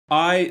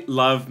I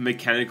love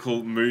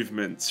mechanical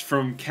movements,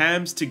 from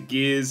cams to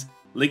gears,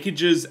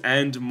 linkages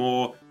and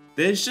more.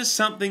 There's just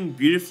something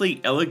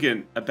beautifully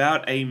elegant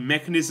about a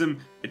mechanism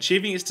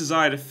achieving its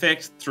desired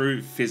effect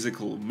through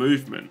physical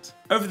movement.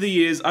 Over the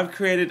years, I've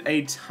created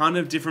a ton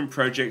of different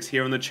projects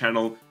here on the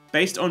channel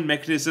based on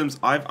mechanisms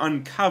I've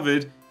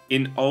uncovered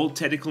in old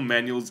technical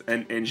manuals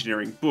and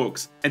engineering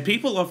books. And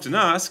people often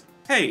ask,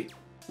 hey,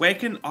 where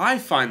can I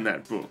find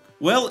that book?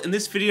 Well, in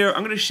this video,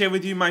 I'm going to share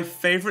with you my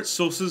favorite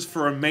sources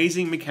for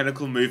amazing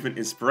mechanical movement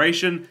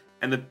inspiration,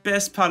 and the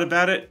best part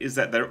about it is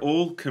that they're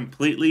all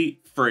completely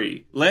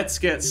free. Let's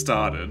get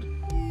started.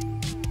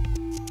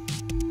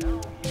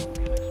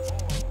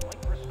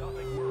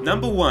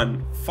 Number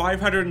 1.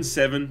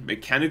 507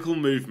 Mechanical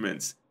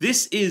Movements.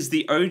 This is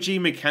the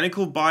OG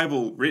mechanical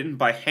Bible written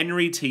by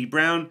Henry T.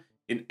 Brown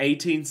in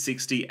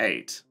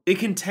 1868. It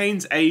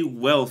contains a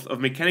wealth of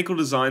mechanical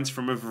designs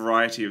from a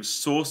variety of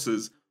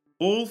sources,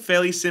 all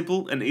fairly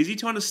simple and easy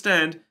to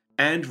understand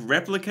and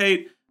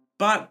replicate,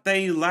 but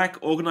they lack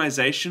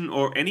organization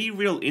or any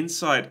real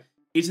insight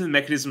into the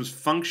mechanism's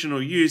function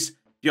or use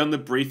beyond the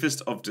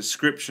briefest of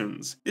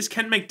descriptions. This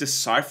can make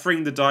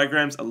deciphering the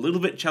diagrams a little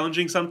bit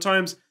challenging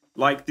sometimes,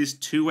 like this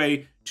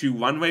two-way to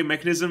one-way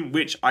mechanism,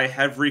 which I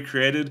have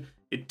recreated.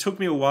 It took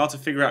me a while to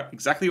figure out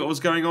exactly what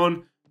was going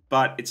on,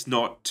 but it's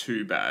not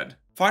too bad.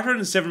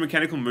 507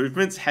 Mechanical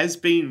Movements has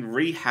been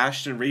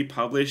rehashed and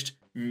republished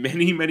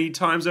many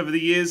times over the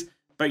years,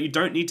 but you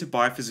don't need to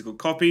buy a physical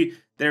copy.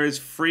 There is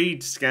free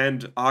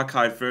scanned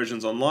archived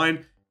versions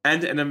online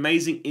and an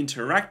amazing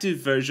interactive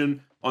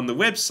version on the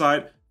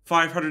website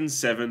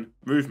 507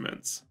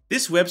 Movements.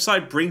 This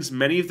website brings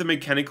many of the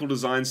mechanical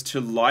designs to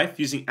life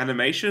using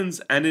animations,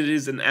 and it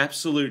is an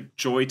absolute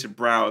joy to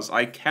browse.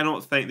 I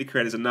cannot thank the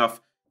creators enough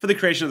for the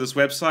creation of this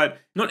website.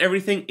 Not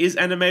everything is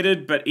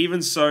animated, but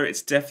even so,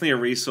 it's definitely a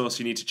resource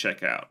you need to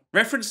check out.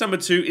 Reference number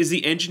 2 is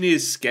the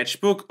Engineer's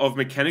Sketchbook of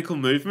Mechanical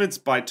Movements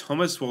by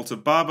Thomas Walter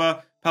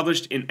Barber,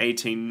 published in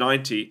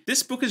 1890.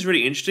 This book is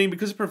really interesting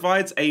because it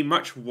provides a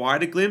much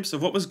wider glimpse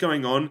of what was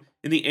going on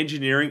in the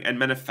engineering and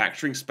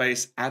manufacturing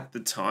space at the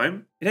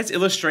time. It has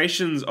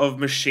illustrations of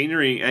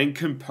machinery and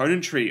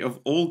componentry of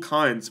all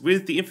kinds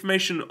with the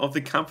information of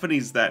the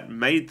companies that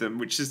made them,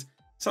 which is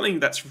something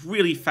that's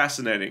really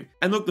fascinating.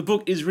 And look, the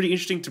book is really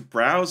interesting to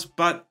browse,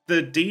 but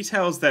the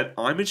details that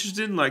I'm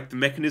interested in, like the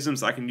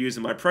mechanisms I can use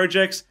in my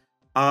projects,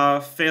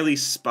 are fairly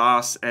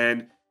sparse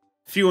and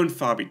few and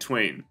far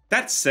between.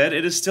 That said,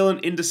 it is still an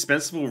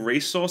indispensable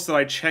resource that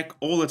I check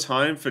all the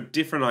time for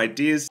different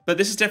ideas, but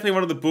this is definitely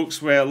one of the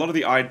books where a lot of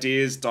the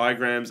ideas,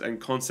 diagrams, and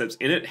concepts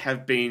in it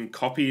have been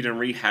copied and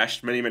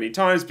rehashed many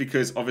times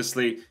because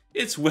obviously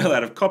it's well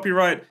out of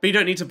copyright, but you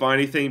don't need to buy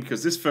anything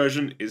because this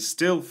version is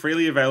still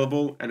freely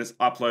available and is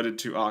uploaded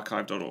to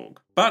archive.org.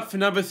 But for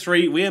number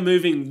 3, we are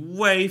moving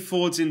way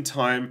forwards in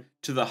time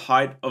to the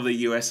height of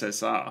the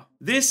USSR.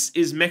 This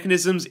is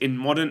Mechanisms in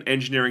Modern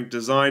Engineering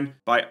Design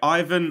by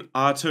Ivan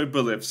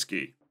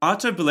Artobolevsky.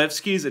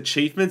 Artobolevsky's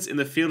achievements in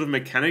the field of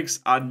mechanics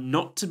are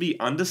not to be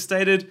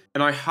understated,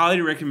 and I highly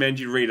recommend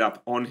you read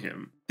up on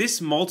him. This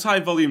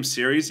multi-volume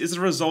series is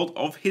a result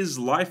of his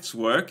life's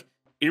work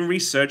in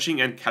researching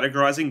and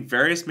categorizing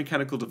various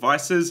mechanical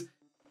devices,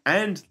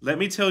 and let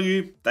me tell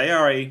you, they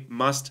are a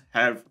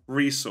must-have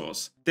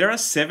resource. There are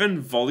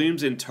 7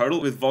 volumes in total,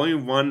 with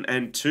volume 1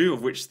 and 2,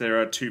 of which there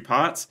are 2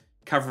 parts,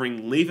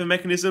 covering lever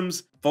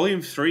mechanisms.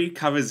 Volume 3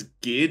 covers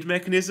geared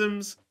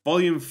mechanisms.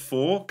 Volume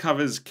 4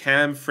 covers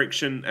cam,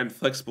 friction, and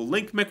flexible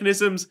link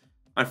mechanisms.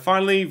 And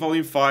finally,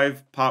 volume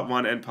 5, part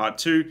 1 and part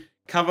 2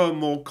 cover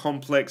more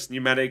complex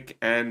pneumatic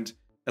and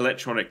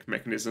electronic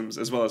mechanisms,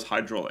 as well as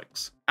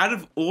hydraulics. Out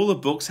of all the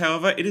books,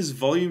 however, it is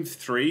volume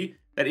 3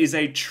 that is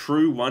a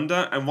true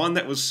wonder, and one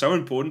that was so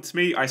important to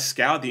me, I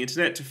scoured the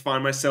internet to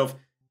find myself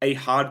a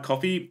hard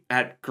copy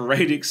at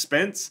great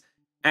expense,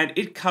 and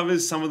it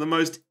covers some of the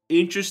most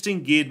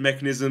interesting geared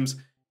mechanisms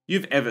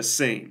you've ever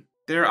seen.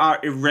 There are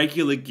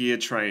irregular gear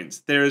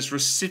trains, there is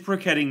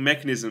reciprocating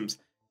mechanisms,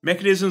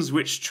 mechanisms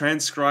which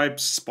transcribe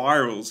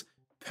spirals,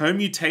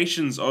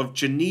 permutations of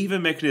Geneva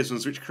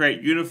mechanisms which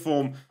create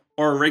uniform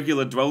or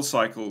irregular dwell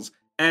cycles,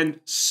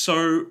 and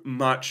so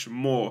much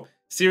more.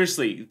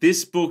 Seriously,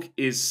 this book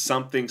is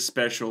something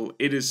special.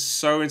 It is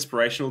so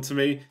inspirational to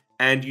me,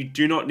 and you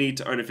do not need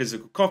to own a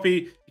physical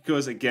copy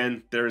because,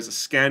 again, there is a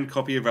scanned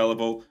copy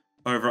available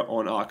over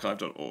on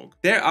archive.org.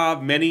 There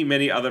are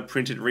many other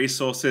printed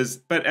resources,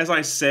 but as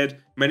I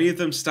said, many of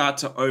them start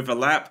to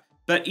overlap.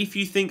 But if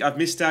you think I've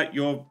missed out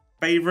your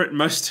favorite,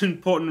 most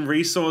important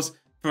resource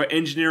for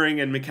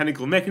engineering and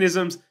mechanical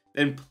mechanisms,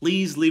 then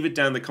please leave it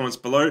down in the comments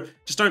below.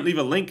 Just don't leave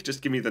a link,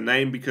 just give me the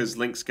name because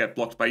links get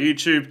blocked by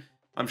YouTube.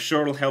 I'm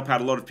sure it'll help out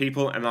a lot of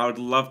people, and I would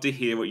love to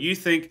hear what you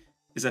think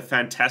is a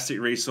fantastic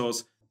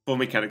resource for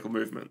mechanical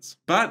movements.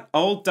 But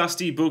old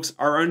dusty books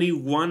are only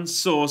one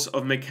source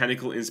of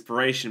mechanical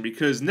inspiration,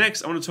 because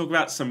next I want to talk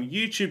about some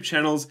YouTube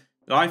channels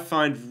that I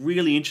find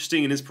really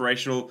interesting and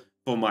inspirational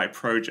for my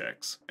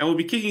projects. And we'll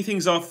be kicking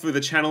things off with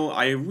a channel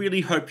I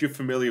really hope you're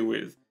familiar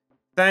with.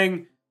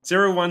 Thang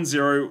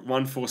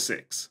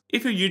 010146.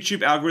 If your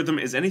YouTube algorithm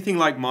is anything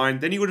like mine,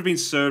 then you would have been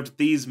served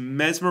these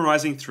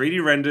mesmerizing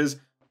 3D renders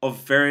of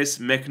various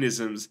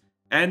mechanisms,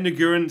 and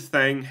Nguyen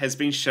Thang has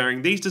been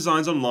sharing these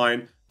designs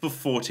online for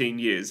 14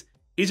 years.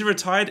 He's a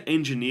retired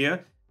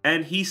engineer,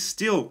 and he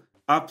still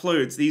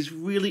uploads these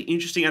really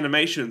interesting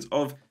animations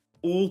of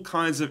all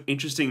kinds of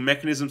interesting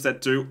mechanisms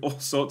that do all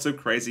sorts of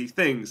crazy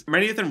things.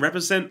 Many of them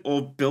represent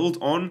or build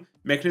on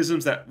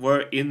mechanisms that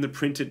were in the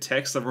printed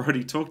text I've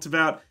already talked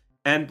about,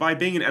 and by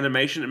being an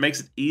animation, it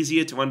makes it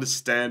easier to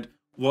understand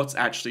what's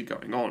actually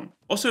going on.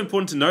 Also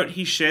important to note,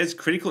 he shares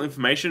critical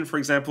information, for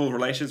example,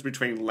 relations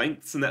between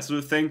lengths and that sort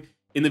of thing,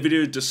 in the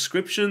video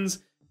descriptions,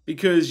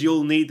 because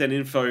you'll need that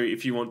info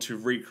if you want to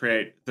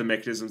recreate the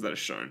mechanisms that are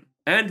shown.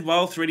 And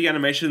while 3D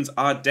animations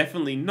are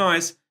definitely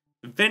nice,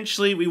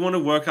 eventually we want to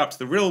work up to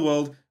the real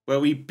world where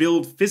we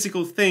build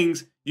physical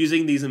things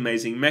using these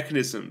amazing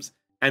mechanisms.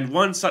 And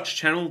one such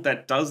channel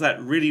that does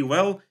that really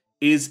well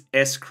is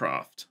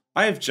S.CRAFT.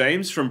 I have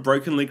James from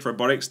Broken Link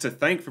Robotics to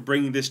thank for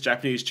bringing this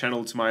Japanese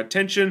channel to my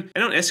attention,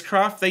 and on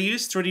S.CRAFT they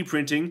use 3D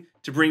printing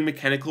to bring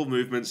mechanical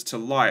movements to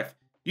life,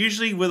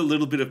 usually with a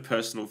little bit of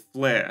personal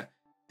flair.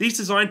 These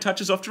design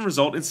touches often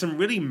result in some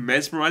really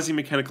mesmerizing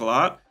mechanical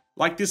art,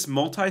 like this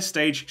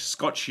multi-stage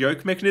Scotch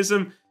yoke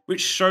mechanism, which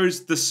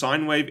shows the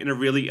sine wave in a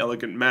really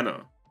elegant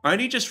manner. I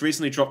only just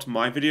recently dropped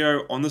my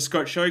video on the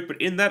Scotch yoke,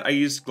 but in that I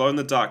used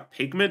glow-in-the-dark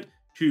pigment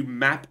to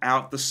map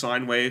out the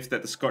sine wave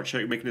that the Scotch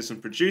yoke mechanism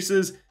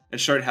produces, and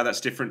showed how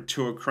that's different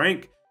to a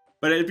crank.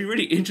 But it'd be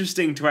really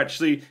interesting to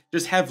actually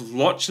just have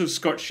lots of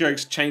Scotch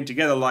yokes chained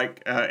together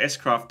like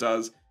S.CRAFT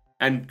does,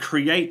 and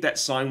create that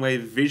sine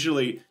wave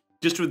visually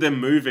just with them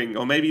moving,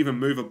 or maybe even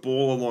move a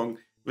ball along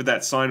with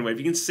that sine wave.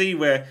 You can see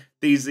where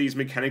these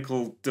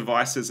mechanical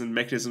devices and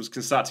mechanisms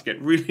can start to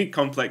get really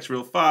complex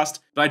real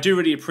fast, but I do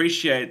really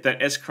appreciate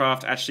that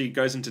S.CRAFT actually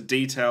goes into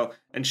detail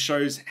and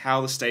shows how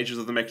the stages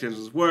of the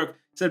mechanisms work,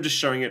 instead of just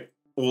showing it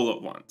all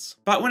at once.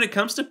 But when it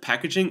comes to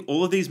packaging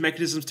all of these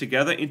mechanisms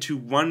together into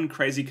one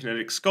crazy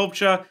kinetic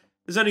sculpture,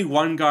 there's only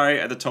one guy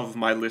at the top of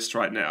my list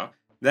right now.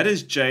 That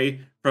is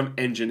Jay from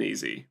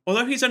Engineezy.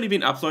 Although he's only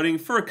been uploading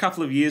for a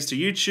couple of years to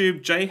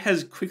YouTube, Jay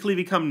has quickly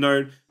become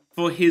known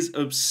for his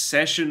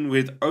obsession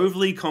with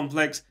overly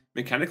complex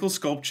mechanical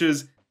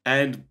sculptures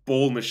and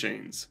ball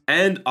machines.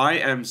 And I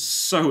am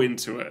so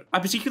into it. I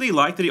particularly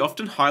like that he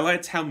often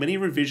highlights how many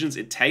revisions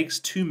it takes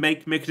to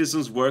make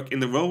mechanisms work in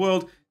the real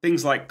world.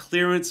 Things like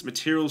clearance,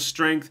 material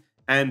strength,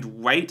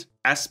 and weight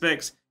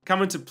aspects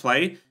come into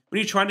play when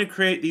you're trying to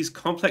create these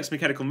complex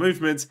mechanical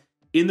movements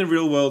in the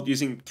real world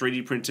using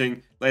 3D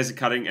printing, laser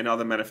cutting, and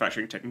other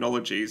manufacturing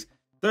technologies.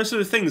 Those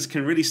sort of things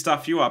can really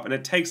stuff you up, and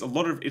it takes a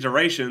lot of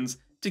iterations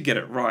to get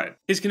it right.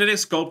 His kinetic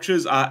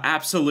sculptures are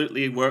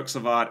absolutely works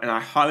of art, and I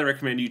highly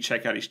recommend you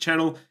check out his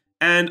channel,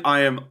 and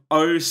I am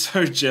oh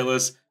so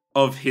jealous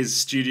of his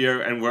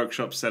studio and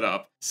workshop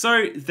setup.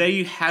 So there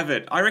you have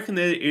it. I reckon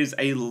there is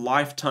a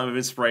lifetime of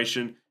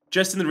inspiration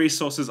just in the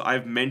resources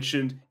I've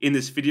mentioned in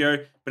this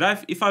video,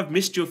 but if I've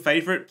missed your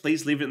favorite,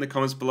 please leave it in the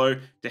comments below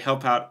to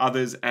help out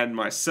others and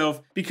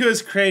myself,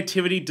 because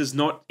creativity does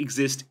not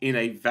exist in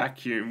a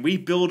vacuum. We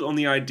build on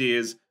the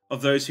ideas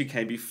of those who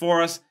came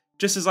before us,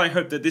 just as I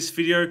hope that this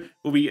video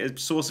will be a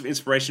source of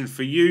inspiration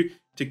for you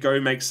to go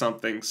make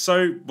something.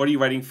 So what are you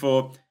waiting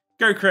for?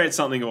 Go create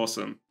something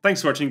awesome.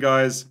 Thanks for watching,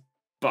 guys.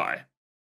 Bye.